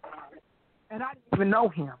cried, and I didn't even know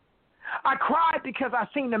him. I cried because I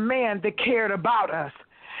seen a man that cared about us.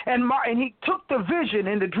 And he took the vision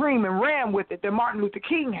and the dream and ran with it that Martin Luther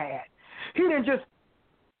King had. He didn't just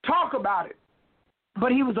talk about it,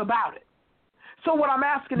 but he was about it. So what I'm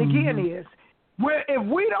asking again is, if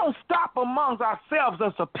we don't stop amongst ourselves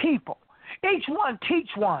as a people, each one teach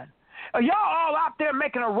one. Y'all all out there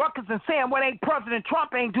making a ruckus and saying what ain't President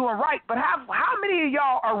Trump ain't doing right, but how many of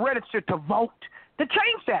y'all are registered to vote to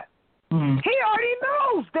change that? He already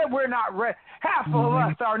knows that we're not half of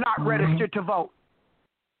us are not registered to vote.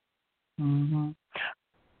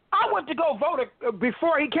 I went to go vote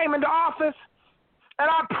before he came into office, and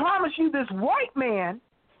I promise you this white man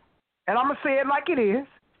and I'm going to say it like it is,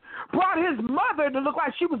 brought his mother to look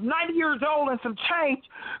like she was 90 years old and some change,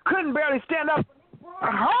 couldn't barely stand up,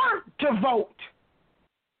 brought her to vote.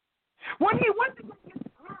 When he went to go get the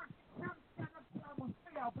car, he had to stand up so I would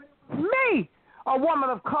fail, but it was me, a woman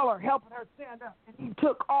of color, helping her stand up, and he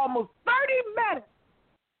took almost 30 minutes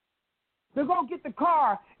to go get the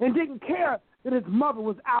car and didn't care that his mother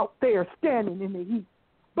was out there standing in the heat.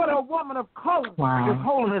 But a woman of color was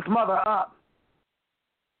holding his mother up.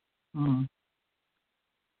 Mm.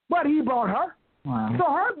 But he brought her. Wow.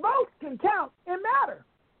 So her vote can count and matter.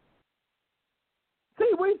 See,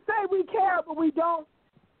 we say we care, but we don't.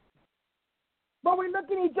 But we look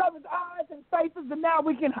in each other's eyes and faces, and now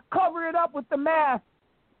we can cover it up with the mask.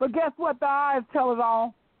 But guess what? The eyes tell it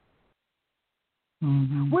all.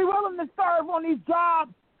 Mm-hmm. We're willing to serve on these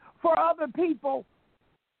jobs for other people,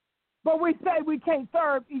 but we say we can't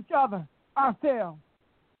serve each other ourselves.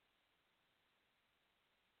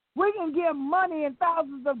 We can give money and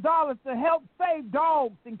thousands of dollars to help save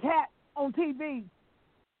dogs and cats on TV,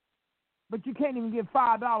 but you can't even give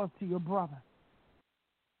 $5 to your brother,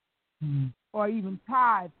 or even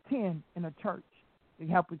tithe 10 in a church to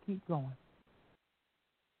help it keep going.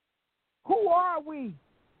 Who are we?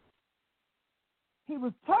 He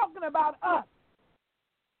was talking about us,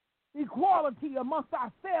 equality amongst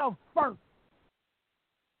ourselves first.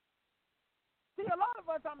 See, a lot of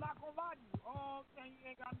us, I'm not going to lie to you. Oh, okay, you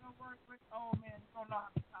ain't got no words with, oh, man, you don't know how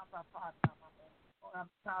many times I cried about my man. Oh, how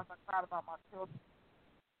many times I cried about my children.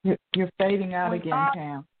 You're fading out again,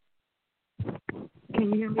 Cam. Can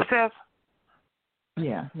you hear me, Seth?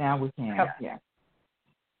 Yeah, now we can. Yeah.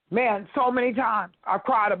 Man, so many times I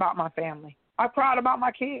cried about my family. I cried about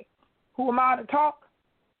my kids. Who am I to talk?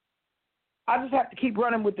 I just have to keep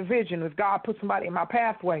running with the vision. If God puts somebody in my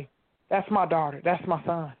pathway, that's my daughter. That's my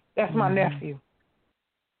son. That's my nephew.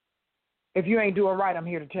 If you ain't doing right, I'm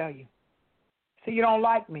here to tell you. See, you don't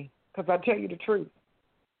like me because I tell you the truth.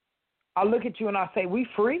 I look at you and I say, we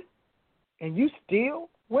free? And you still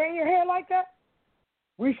wearing your hair like that?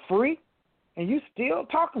 We free? And you still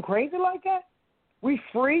talking crazy like that? We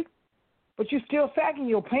free? But you still sagging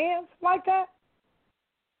your pants like that?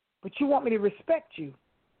 But you want me to respect you.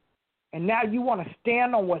 And now you want to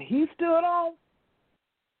stand on what he stood on?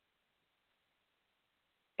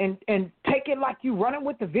 And take it like you running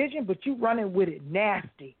with the vision, but you running with it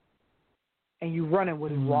nasty. And you running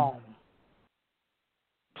with it wrong.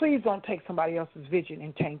 Please don't take somebody else's vision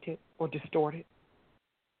and taint it or distort it.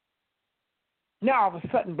 Now all of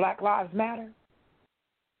a sudden Black Lives Matter.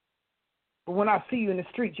 But when I see you in the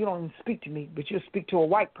street, you don't even speak to me, but you'll speak to a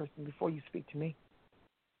white person before you speak to me.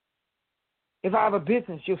 If I have a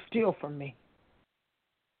business, you'll steal from me.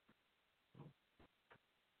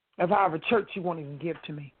 If I have a church, you won't even give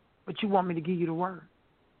to me, but you want me to give you the word.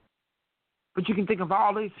 But you can think of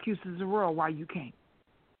all the excuses in the world why you can't.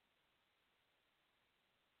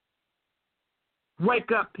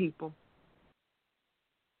 Wake up, people,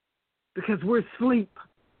 because we're asleep,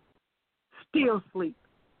 still asleep.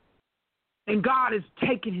 And God is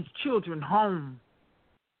taking his children home.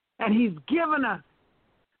 And he's given us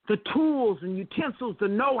the tools and utensils, the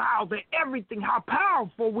know-how, the everything, how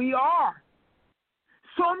powerful we are.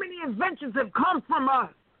 So many inventions have come from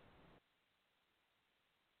us.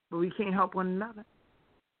 But we can't help one another.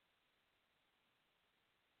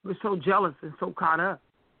 We're so jealous and so caught up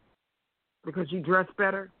because you dress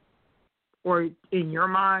better, or in your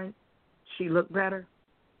mind, she looked better,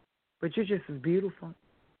 but you're just as beautiful.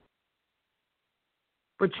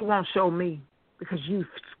 But you won't show me because you're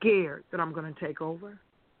scared that I'm going to take over.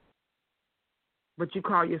 But you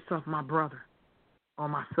call yourself my brother or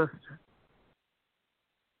my sister.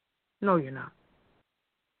 No, you're not.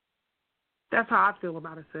 That's how I feel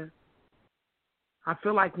about it, sis. I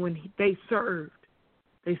feel like when they served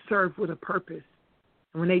with a purpose.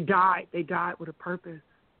 And when they died with a purpose.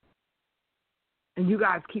 And you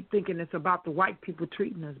guys keep thinking it's about the white people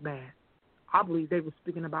treating us bad. I believe they were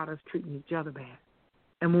speaking about us treating each other bad.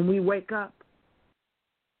 And when we wake up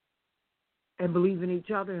and believe in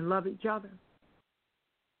each other and love each other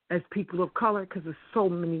as people of color, because there's so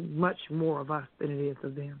much more of us than it is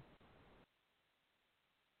of them.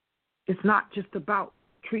 It's not just about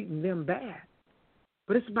treating them bad,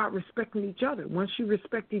 but it's about respecting each other. Once you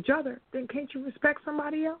respect each other, then can't you respect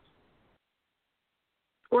somebody else?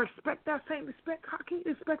 Or expect that same respect? How can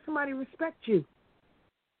you expect somebody to respect you?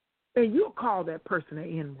 And you'll call that person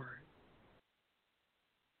an N-word.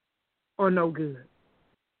 Or no good.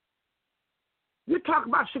 You talk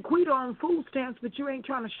about Shaquita on food stamps, but you ain't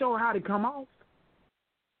trying to show her how to come off.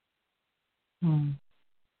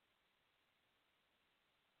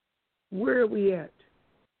 Where are we at?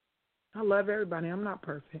 I love everybody. I'm not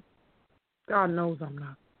perfect. God knows I'm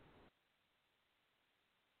not.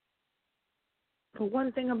 But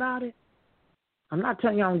one thing about it, I'm not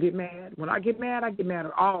telling you I don't get mad. When I get mad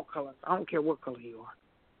at all colors. I don't care what color you are.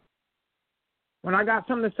 When I got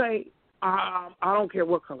something to say, I don't care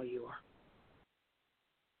what color you are.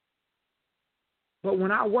 But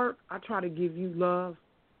when I work, I try to give you love.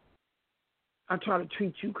 I try to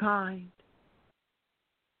treat you kind.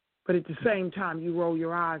 But at the same time, you roll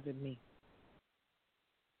your eyes at me.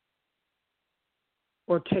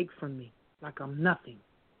 Or take from me like I'm nothing.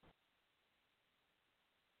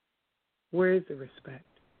 Where is the respect?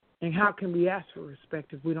 And how can we ask for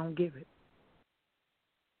respect if we don't give it?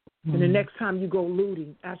 Mm-hmm. And the next time you go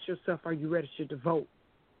looting, ask yourself, are you registered to vote?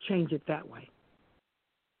 Change it that way.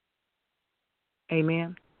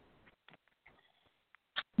 Amen?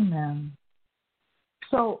 Amen.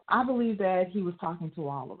 So I believe that he was talking to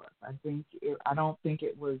all of us. I don't think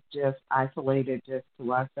it was just isolated just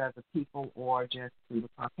to us as a people or just to the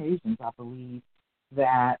Caucasians. I believe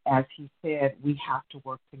that, as he said, we have to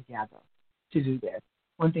work together to do this.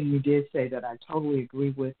 One thing you did say that I totally agree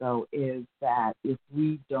with, though, is that if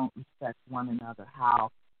we don't respect one another,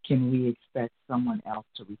 how can we expect someone else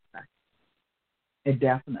to respect us? It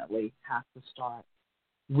definitely has to start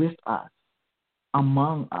with us,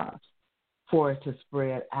 among us, for it to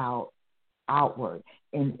spread outward.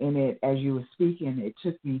 And it, as you were speaking, it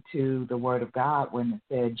took me to the Word of God when it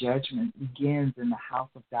said judgment begins in the house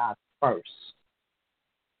of God first.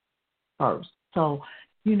 So,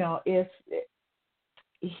 if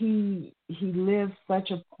he lived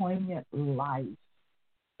such a poignant life,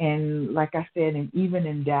 and like I said, and even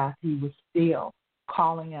in death, he was still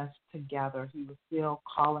calling us together. He was still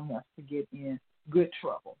calling us to get in good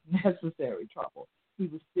trouble, necessary trouble. He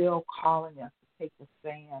was still calling us to take the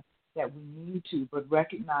stand that we need to, but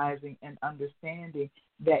recognizing and understanding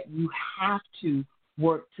that you have to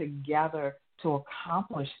work together to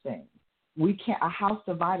accomplish things. A house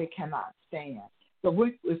divided cannot stand. So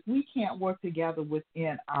if we can't work together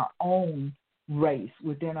within our own race,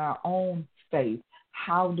 within our own faith,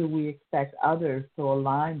 how do we expect others to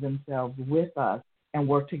align themselves with us and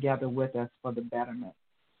work together with us for the betterment?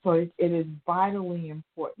 So it is vitally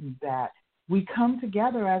important that we come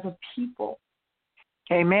together as a people.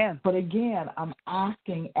 Amen. But again, I'm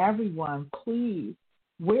asking everyone, please,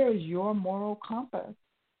 where is your moral compass?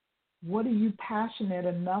 What are you passionate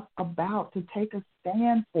enough about to take a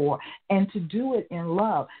stand for and to do it in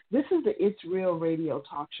love? This is the It's Real radio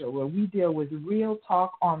talk show where we deal with real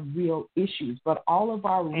talk on real issues, but all of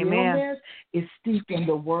our realness is steeped in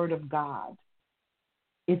the Word of God.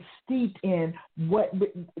 It's steeped in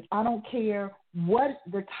I don't care what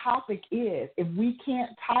the topic is. If we can't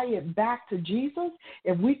tie it back to Jesus,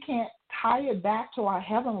 if we can't tie it back to our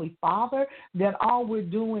Heavenly Father, then all we're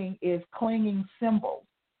doing is clinging cymbals.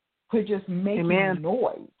 We're just making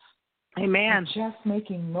noise. Amen. We're just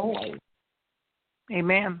making noise.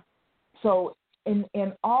 Amen. So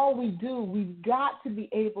in all we do, we've got to be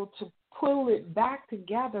able to pull it back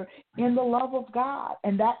together in the love of God.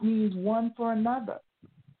 And that means one for another.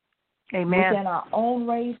 Amen. Within our own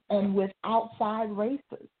race and with outside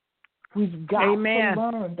races. We've got to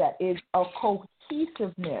learn that it's a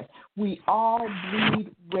cohesiveness. We all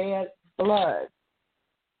bleed red blood.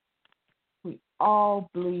 We all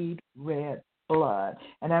bleed red blood.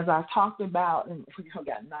 And as I talked about, and we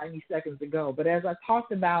got 90 seconds to go, but as I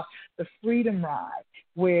talked about the Freedom Ride,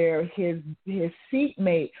 where his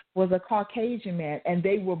seatmate was a Caucasian man, and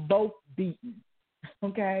they were both beaten,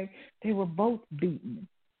 okay? They were both beaten.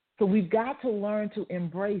 So we've got to learn to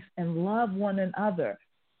embrace and love one another.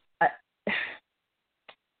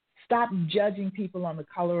 Stop judging people on the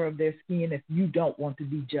color of their skin if you don't want to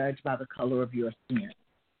be judged by the color of your skin.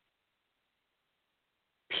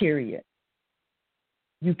 Period.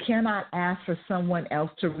 You cannot ask for someone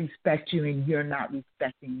else to respect you and you're not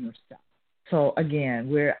respecting yourself. So again,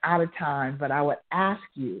 we're out of time, but I would ask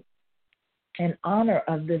you, in honor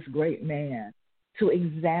of this great man, to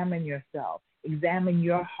examine yourself. Examine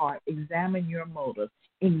your heart, examine your motives,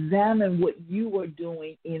 examine what you are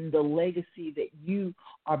doing in the legacy that you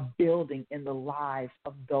are building in the lives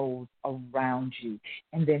of those around you.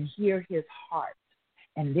 And then hear his heart,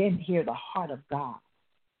 and then hear the heart of God.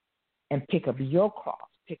 And pick up your cross,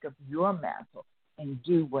 pick up your mantle, and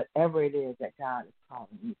do whatever it is that God is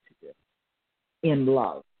calling you to do. In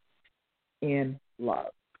love. In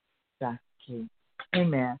love. That's key.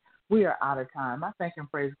 Amen. We are out of time. I thank and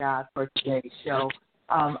praise God for today's show.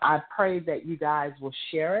 I pray that you guys will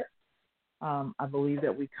share it. I believe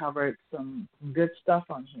that we covered some good stuff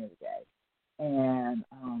on here today. And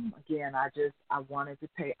again, I wanted to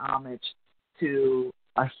pay homage to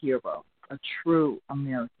a hero, a true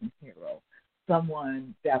American hero,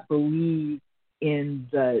 someone that believed in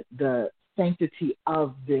the sanctity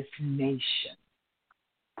of this nation.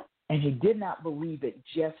 And he did not believe it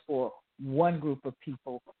just for one group of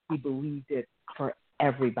people. He believed it for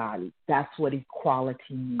everybody. That's what equality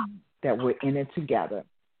means, that we're in it together.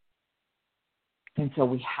 And so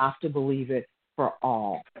we have to believe it for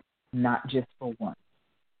all, not just for one.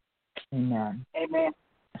 Amen. Amen.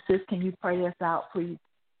 Sis, can you pray us out, please?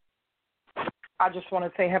 I just want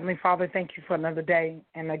to say, Heavenly Father, thank you for another day.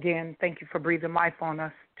 And again, thank you for breathing life on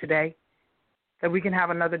us today, that we can have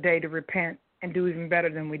another day to repent and do even better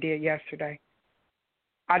than we did yesterday.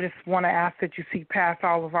 I just want to ask that you see past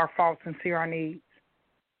all of our faults and see our needs.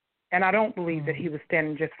 And I don't believe that he was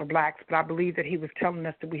standing just for blacks, but I believe that he was telling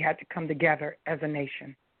us that we had to come together as a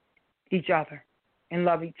nation, each other, and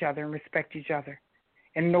love each other and respect each other.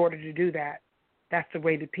 And in order to do that, that's the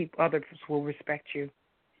way that others will respect you.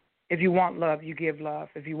 If you want love, you give love.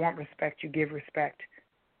 If you want respect, you give respect.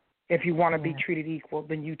 If you want to be treated equal,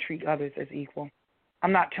 then you treat others as equal.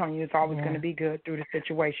 I'm not telling you it's always going to be good through the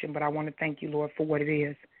situation, but I want to thank you, Lord, for what it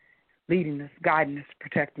is, leading us, guiding us,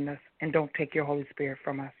 protecting us, and don't take your Holy Spirit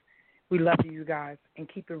from us. We love you guys, and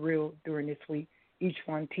keep it real during this week. Each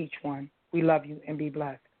one teach one. We love you, and be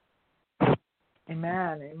blessed.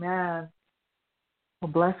 Amen. Amen.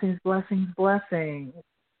 Well, blessings, blessings, blessings.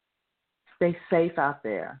 Stay safe out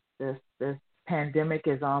there. This pandemic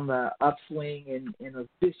is on the upswing in a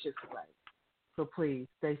vicious way. So please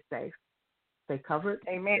stay safe. Stay covered.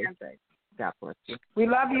 Amen. Stay safe. God bless you. We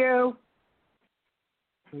love you.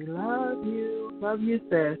 We love you. Love you,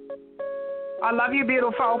 sis. I love you,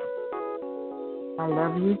 beautiful. I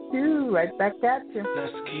love you too. Right back at you.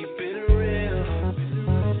 Let's keep it real.